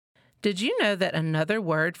Did you know that another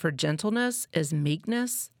word for gentleness is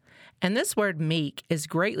meekness? And this word meek is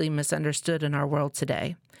greatly misunderstood in our world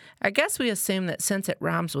today. I guess we assume that since it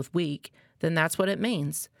rhymes with weak, then that's what it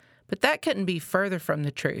means. But that couldn't be further from the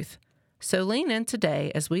truth. So lean in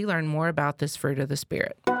today as we learn more about this fruit of the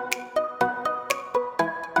Spirit.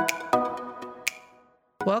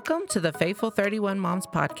 Welcome to the Faithful 31 Moms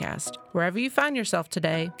podcast. Wherever you find yourself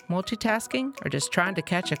today, multitasking or just trying to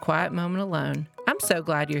catch a quiet moment alone, I'm so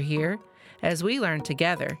glad you're here as we learn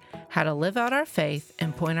together how to live out our faith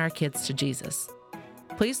and point our kids to Jesus.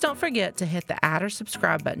 Please don't forget to hit the add or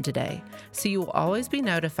subscribe button today so you will always be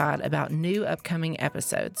notified about new upcoming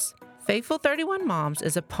episodes. Faithful 31 Moms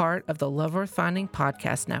is a part of the Love Worth Finding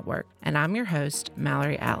podcast network, and I'm your host,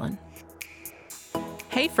 Mallory Allen.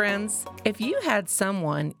 Hey friends, if you had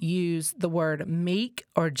someone use the word meek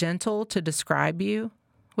or gentle to describe you,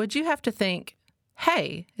 would you have to think,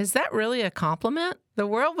 hey, is that really a compliment? The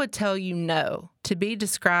world would tell you no. To be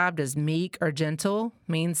described as meek or gentle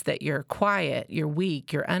means that you're quiet, you're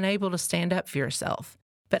weak, you're unable to stand up for yourself.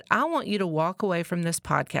 But I want you to walk away from this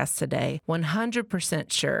podcast today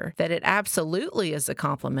 100% sure that it absolutely is a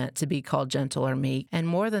compliment to be called gentle or meek. And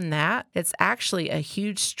more than that, it's actually a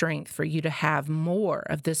huge strength for you to have more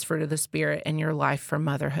of this fruit of the Spirit in your life for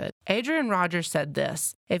motherhood. Adrian Rogers said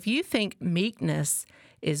this, if you think meekness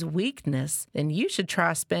is weakness, then you should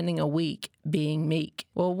try spending a week being meek.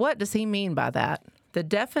 Well, what does he mean by that? The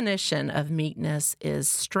definition of meekness is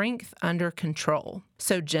strength under control.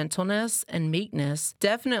 So gentleness and meekness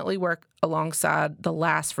definitely work alongside the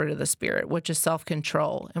last fruit of the Spirit, which is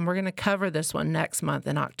self-control. And we're going to cover this one next month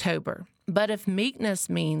in October. But if meekness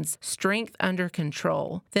means strength under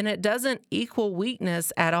control, then it doesn't equal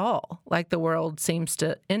weakness at all, like the world seems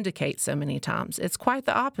to indicate so many times. It's quite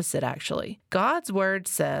the opposite, actually. God's word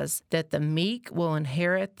says that the meek will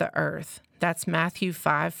inherit the earth. That's Matthew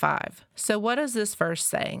 5:5. So what is this verse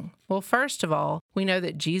saying? Well, first of all, we know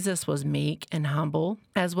that Jesus was meek and humble,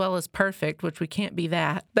 as well as perfect, which we can't be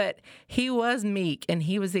that. But he was meek, and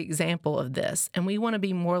he was the example of this, and we want to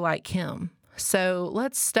be more like him. So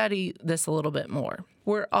let's study this a little bit more.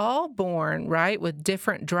 We're all born, right, with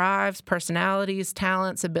different drives, personalities,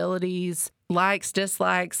 talents, abilities, likes,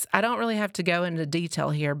 dislikes. I don't really have to go into detail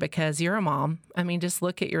here because you're a mom. I mean, just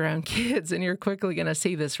look at your own kids and you're quickly going to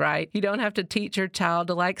see this, right? You don't have to teach your child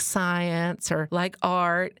to like science or like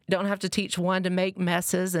art. You don't have to teach one to make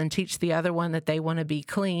messes and teach the other one that they want to be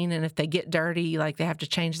clean. And if they get dirty, like they have to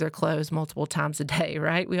change their clothes multiple times a day,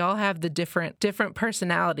 right? We all have the different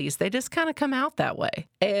personalities. They just kind of come out that way.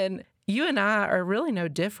 And you and I are really no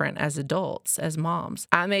different as adults, as moms.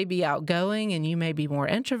 I may be outgoing and you may be more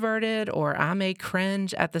introverted, or I may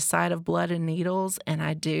cringe at the sight of blood and needles, and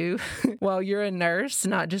I do. While you're a nurse,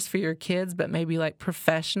 not just for your kids, but maybe like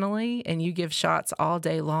professionally, and you give shots all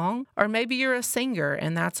day long. Or maybe you're a singer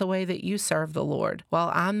and that's a way that you serve the Lord.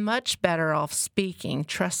 Well, I'm much better off speaking.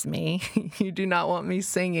 Trust me, you do not want me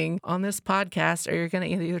singing on this podcast, or you're going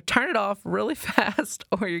to either turn it off really fast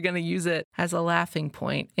or you're going to use it as a laughing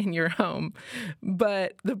point in your home.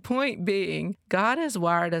 But the point being, God has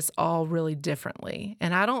wired us all really differently.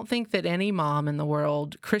 And I don't think that any mom in the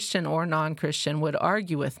world, Christian or non-Christian, would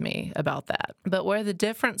argue with me about that. But where the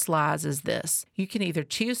difference lies is this. You can either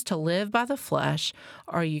choose to live by the flesh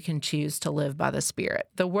or you can choose to live by the Spirit.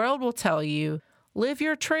 The world will tell you, live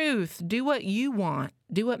your truth, do what you want.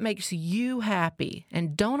 Do what makes you happy,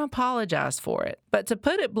 and don't apologize for it. But to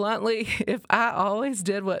put it bluntly, if I always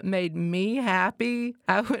did what made me happy,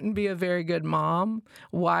 I wouldn't be a very good mom,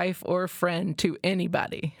 wife, or friend to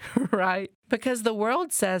anybody, right? Because the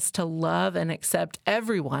world says to love and accept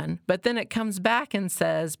everyone, but then it comes back and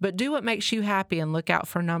says, but do what makes you happy and look out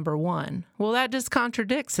for number one. Well, that just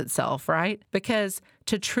contradicts itself, right? Because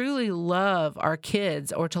to truly love our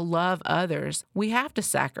kids or to love others, we have to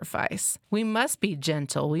sacrifice. We must be gentle.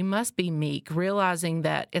 We must be meek, realizing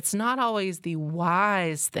that it's not always the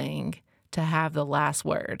wise thing to have the last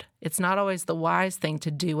word. It's not always the wise thing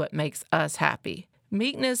to do what makes us happy.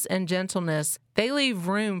 Meekness and gentleness, they leave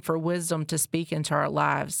room for wisdom to speak into our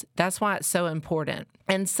lives. That's why it's so important.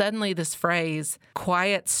 And suddenly this phrase,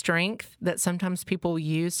 quiet strength, that sometimes people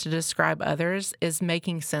use to describe others is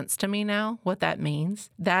making sense to me now, what that means.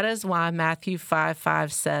 That is why Matthew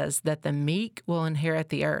 5:5 says that the meek will inherit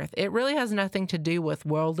the earth. It really has nothing to do with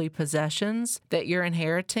worldly possessions that you're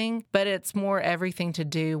inheriting, but it's more everything to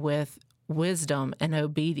do with wisdom and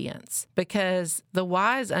obedience. Because the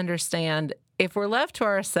wise understand if we're left to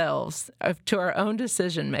ourselves, to our own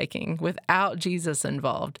decision making without Jesus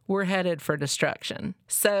involved, we're headed for destruction.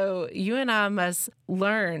 So you and I must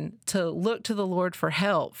learn to look to the Lord for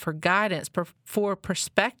help, for guidance, for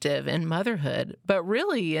perspective in motherhood, but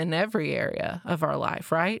really in every area of our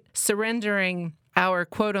life, right? Surrendering our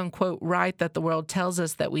quote-unquote right that the world tells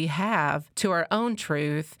us that we have to our own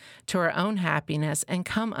truth, to our own happiness, and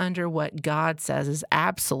come under what God says is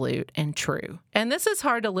absolute and true. And this is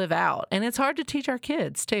hard to live out, and it's hard to teach our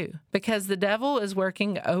kids too, because the devil is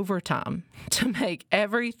working overtime to make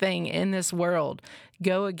everything in this world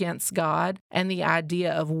go against God and the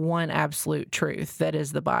idea of one absolute truth that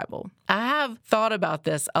is the Bible. I have thought about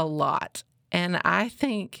this a lot, and I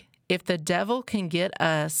think if the devil can get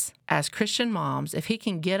us as Christian moms, if he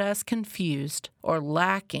can get us confused or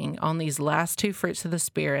lacking on these last two fruits of the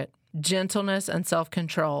Spirit, gentleness and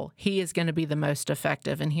self-control, he is going to be the most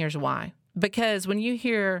effective. And here's why. Because when you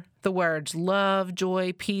hear the words love,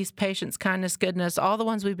 joy, peace, patience, kindness, goodness, all the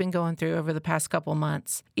ones we've been going through over the past couple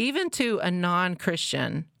months, even to a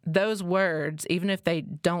non-Christian, those words, even if they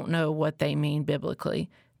don't know what they mean biblically,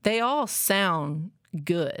 they all sound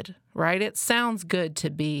good, right? It sounds good to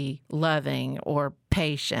be loving or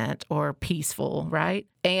patient or peaceful, right?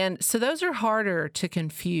 And so those are harder to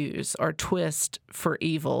confuse or twist for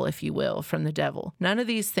evil, if you will, from the devil. None of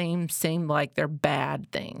these things seem like they're bad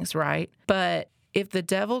things, right? But if the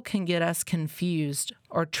devil can get us confused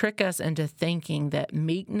or trick us into thinking that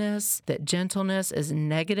meekness, that gentleness is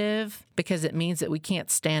negative because it means that we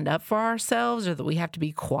can't stand up for ourselves or that we have to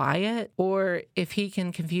be quiet, or if he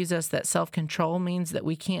can confuse us that self-control means that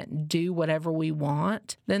we can't do whatever we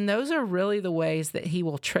want, then those are really the ways that he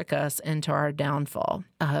will trick us into our downfall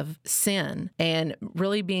of sin and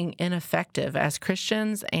really being ineffective as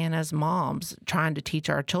Christians and as moms trying to teach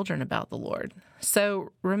our children about the Lord.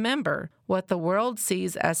 So remember, what the world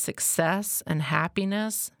sees as success and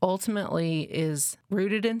happiness ultimately is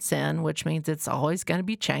rooted in sin, which means it's always going to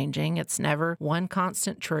be changing. It's never one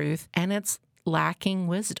constant truth, and it's lacking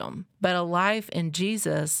wisdom. But a life in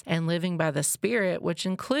Jesus and living by the Spirit, which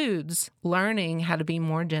includes learning how to be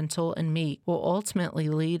more gentle and meek, will ultimately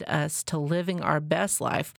lead us to living our best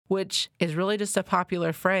life, which is really just a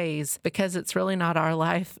popular phrase because it's really not our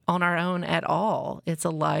life on our own at all. It's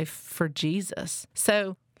a life for Jesus.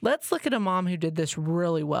 So let's look at a mom who did this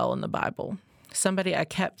really well in the Bible. Somebody I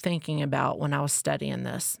kept thinking about when I was studying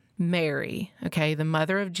this. Mary, okay, the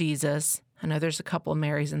mother of Jesus. I know there's a couple of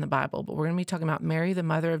Marys in the Bible, but we're going to be talking about Mary, the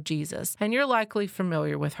mother of Jesus. And you're likely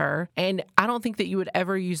familiar with her. And I don't think that you would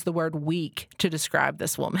ever use the word weak to describe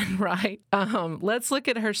this woman, right? Let's look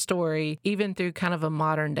at her story, even through kind of a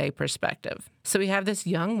modern day perspective. So we have this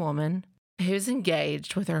young woman who's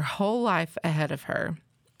engaged with her whole life ahead of her.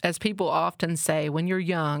 As people often say, when you're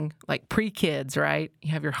young, like pre-kids, right? You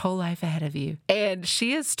have your whole life ahead of you. And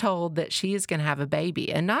she is told that she is going to have a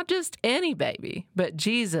baby. And not just any baby, but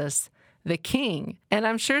Jesus, the King. And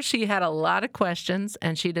I'm sure she had a lot of questions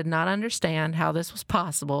and she did not understand how this was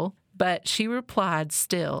possible, but she replied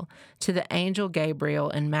still to the angel Gabriel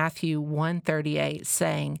in Matthew 1:38,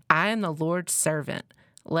 saying, I am the Lord's servant.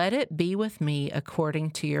 Let it be with me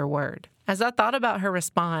according to your word. As I thought about her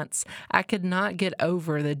response, I could not get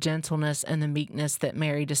over the gentleness and the meekness that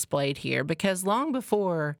Mary displayed here, because long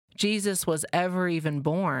before Jesus was ever even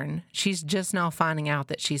born, she's just now finding out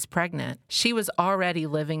that she's pregnant. She was already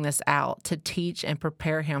living this out to teach and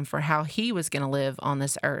prepare him for how he was going to live on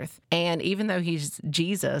this earth. And even though he's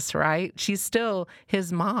Jesus, right, she's still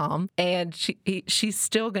his mom, and she's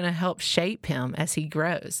still going to help shape him as he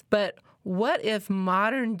grows. But what if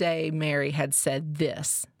modern day Mary had said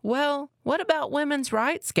this? Well, what about women's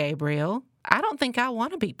rights, Gabriel? I don't think I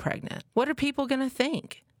want to be pregnant. What are people going to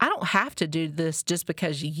think? I don't have to do this just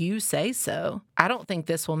because you say so. I don't think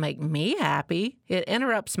this will make me happy. It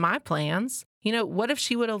interrupts my plans. You know, what if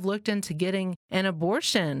she would have looked into getting an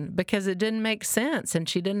abortion because it didn't make sense and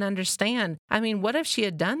she didn't understand? I mean, what if she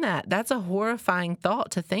had done that? That's a horrifying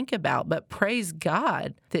thought to think about, but praise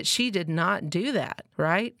God that she did not do that,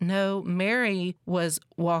 right? No, Mary was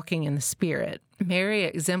walking in the Spirit. Mary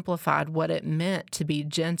exemplified what it meant to be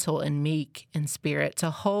gentle and meek in spirit, to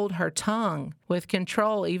hold her tongue with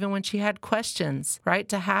control even when she had questions, right?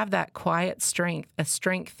 To have that quiet strength, a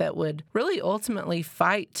strength that would really ultimately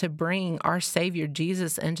fight to bring our Savior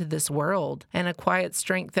Jesus into this world, and a quiet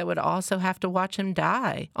strength that would also have to watch him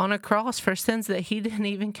die on a cross for sins that he didn't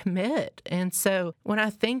even commit. And so when I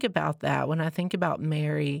think about that, when I think about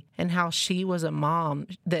Mary and how she was a mom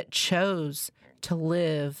that chose to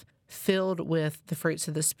live filled with the fruits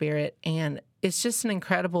of the Spirit and it's just an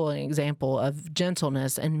incredible example of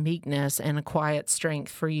gentleness and meekness and a quiet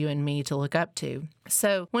strength for you and me to look up to.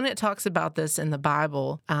 So when it talks about this in the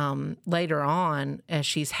Bible, later on, as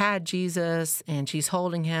she's had Jesus and she's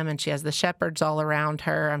holding him and she has the shepherds all around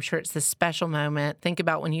her, I'm sure it's this special moment. Think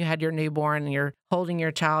about when you had your newborn and you're holding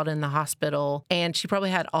your child in the hospital, and she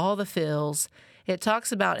probably had all the feels. It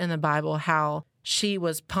talks about in the Bible how she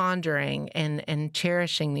was pondering and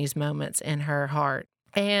cherishing these moments in her heart.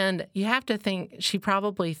 And you have to think she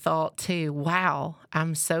probably thought too, wow,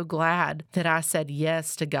 I'm so glad that I said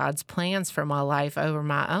yes to God's plans for my life over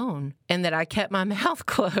my own, and that I kept my mouth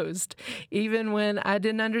closed even when I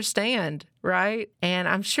didn't understand, right? And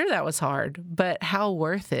I'm sure that was hard, but how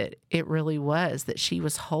worth it really was that she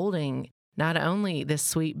was holding not only this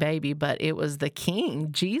sweet baby, but it was the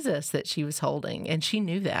King, Jesus, that she was holding. And she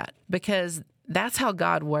knew that because that's how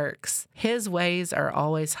God works. His ways are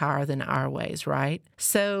always higher than our ways, right?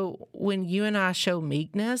 So when you and I show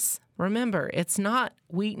meekness, remember, it's not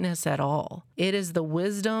weakness at all. It is the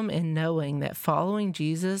wisdom in knowing that following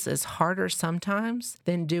Jesus is harder sometimes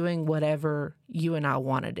than doing whatever you and I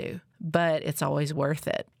want to do, but it's always worth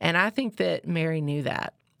it. And I think that Mary knew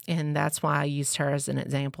that. And that's why I used her as an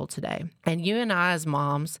example today. And you and I as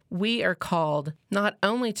moms, we are called not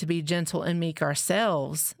only to be gentle and meek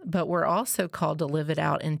ourselves, but we're also called to live it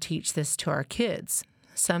out and teach this to our kids.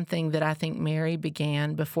 Something that I think Mary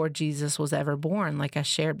began before Jesus was ever born, like I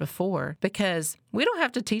shared before, because we don't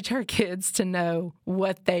have to teach our kids to know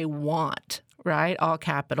what they want, right? All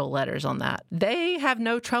capital letters on that. They have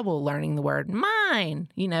no trouble learning the word mine,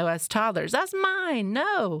 as toddlers. That's mine.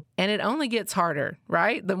 No. And it only gets harder,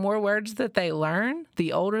 right? The more words that they learn,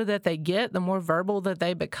 the older that they get, the more verbal that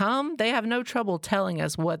they become. They have no trouble telling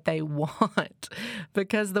us what they want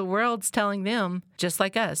because the world's telling them, just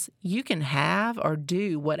like us, you can have or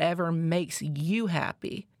do whatever makes you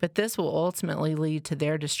happy. But this will ultimately lead to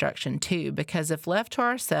their destruction too, because if left to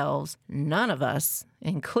ourselves, none of us,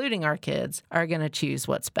 including our kids, are going to choose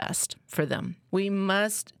what's best for them. We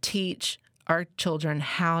must teach our children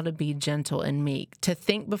how to be gentle and meek, to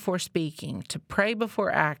think before speaking, to pray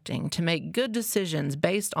before acting, to make good decisions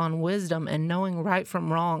based on wisdom and knowing right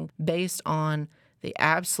from wrong based on the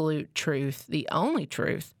absolute truth, the only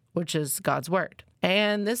truth, which is God's word.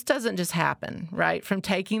 And this doesn't just happen, right? From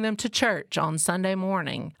taking them to church on Sunday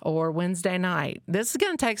morning or Wednesday night. This is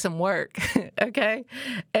going to take some work, okay?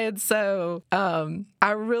 And so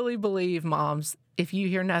I really believe, moms, if you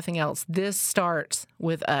hear nothing else, this starts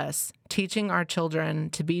with us teaching our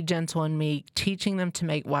children to be gentle and meek, teaching them to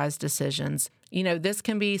make wise decisions. This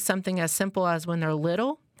can be something as simple as when they're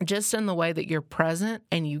little, just in the way that you're present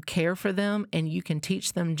and you care for them and you can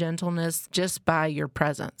teach them gentleness just by your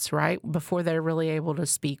presence, right? Before they're really able to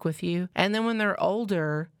speak with you. And then when they're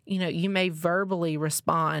older, you may verbally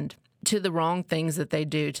respond to the wrong things that they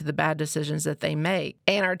do, to the bad decisions that they make.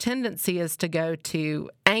 And our tendency is to go to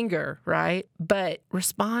anger, right? But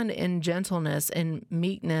respond in gentleness and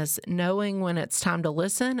meekness, knowing when it's time to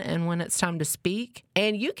listen and when it's time to speak.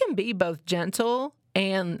 And you can be both gentle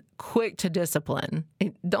and quick to discipline.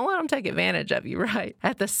 Don't let them take advantage of you, right?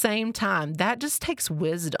 At the same time, that just takes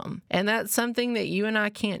wisdom. And that's something that you and I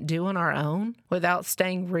can't do on our own without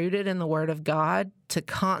staying rooted in the Word of God to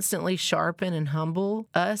constantly sharpen and humble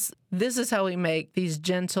us. This is how we make these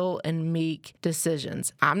gentle and meek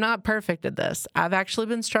decisions. I'm not perfect at this. I've actually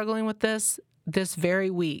been struggling with this very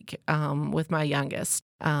week with my youngest.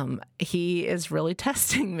 He is really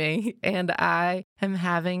testing me, and I am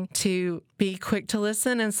having to be quick to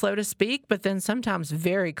listen and slow to speak, but then sometimes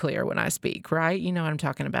very clear when I speak, right? You know what I'm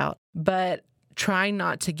talking about. But trying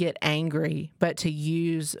not to get angry, but to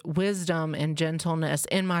use wisdom and gentleness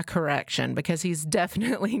in my correction, because he's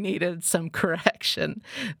definitely needed some correction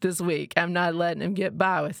this week. I'm not letting him get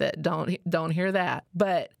by with it. Don't hear that.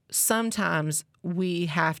 But sometimes we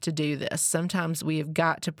have to do this. Sometimes we have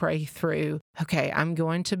got to pray through, okay, I'm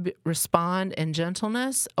going to respond in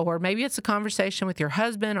gentleness, or maybe it's a conversation with your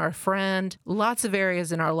husband or a friend. Lots of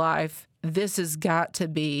areas in our life, this has got to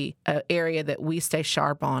be an area that we stay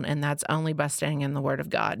sharp on, and that's only by staying in the Word of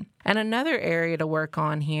God. And another area to work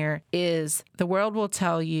on here is the world will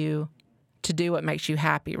tell you to do what makes you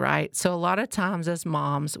happy, right? So a lot of times as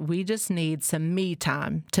moms, we just need some me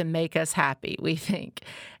time to make us happy, we think.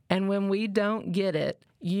 And when we don't get it,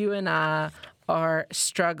 you and I are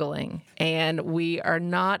struggling, and we are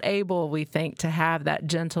not able, we think, to have that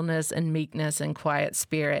gentleness and meekness and quiet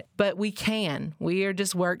spirit. But we can. We are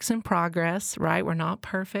just works in progress, right? We're not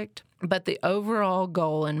perfect. But the overall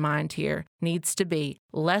goal in mind here needs to be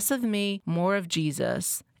less of me, more of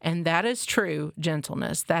Jesus. And that is true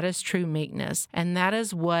gentleness. That is true meekness. And that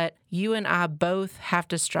is what you and I both have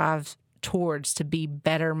to strive towards to be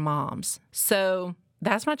better moms. So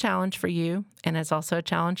that's my challenge for you, and it's also a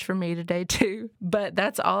challenge for me today too. But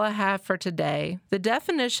that's all I have for today. The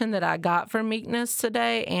definition that I got for meekness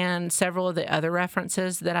today and several of the other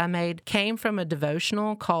references that I made came from a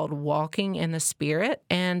devotional called Walking in the Spirit,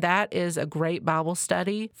 and that is a great Bible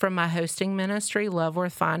study from my hosting ministry, Love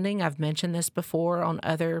Worth Finding. I've mentioned this before on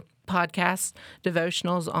other podcasts,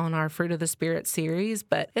 devotionals on our Fruit of the Spirit series,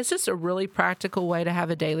 but it's just a really practical way to have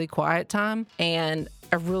a daily quiet time and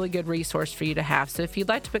a really good resource for you to have. So if you'd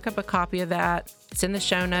like to pick up a copy of that, it's in the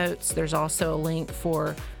show notes. There's also a link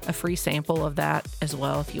for a free sample of that as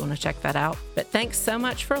well if you want to check that out. But thanks so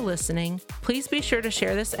much for listening. Please be sure to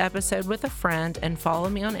share this episode with a friend and follow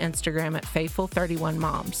me on Instagram at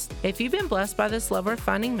Faithful31Moms. If you've been blessed by this Love Worth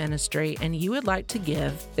Finding ministry and you would like to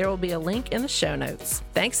give, there will be a link in the show notes.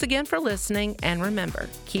 Thanks again for listening, and remember,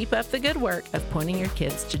 keep up the good work of pointing your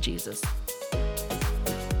kids to Jesus.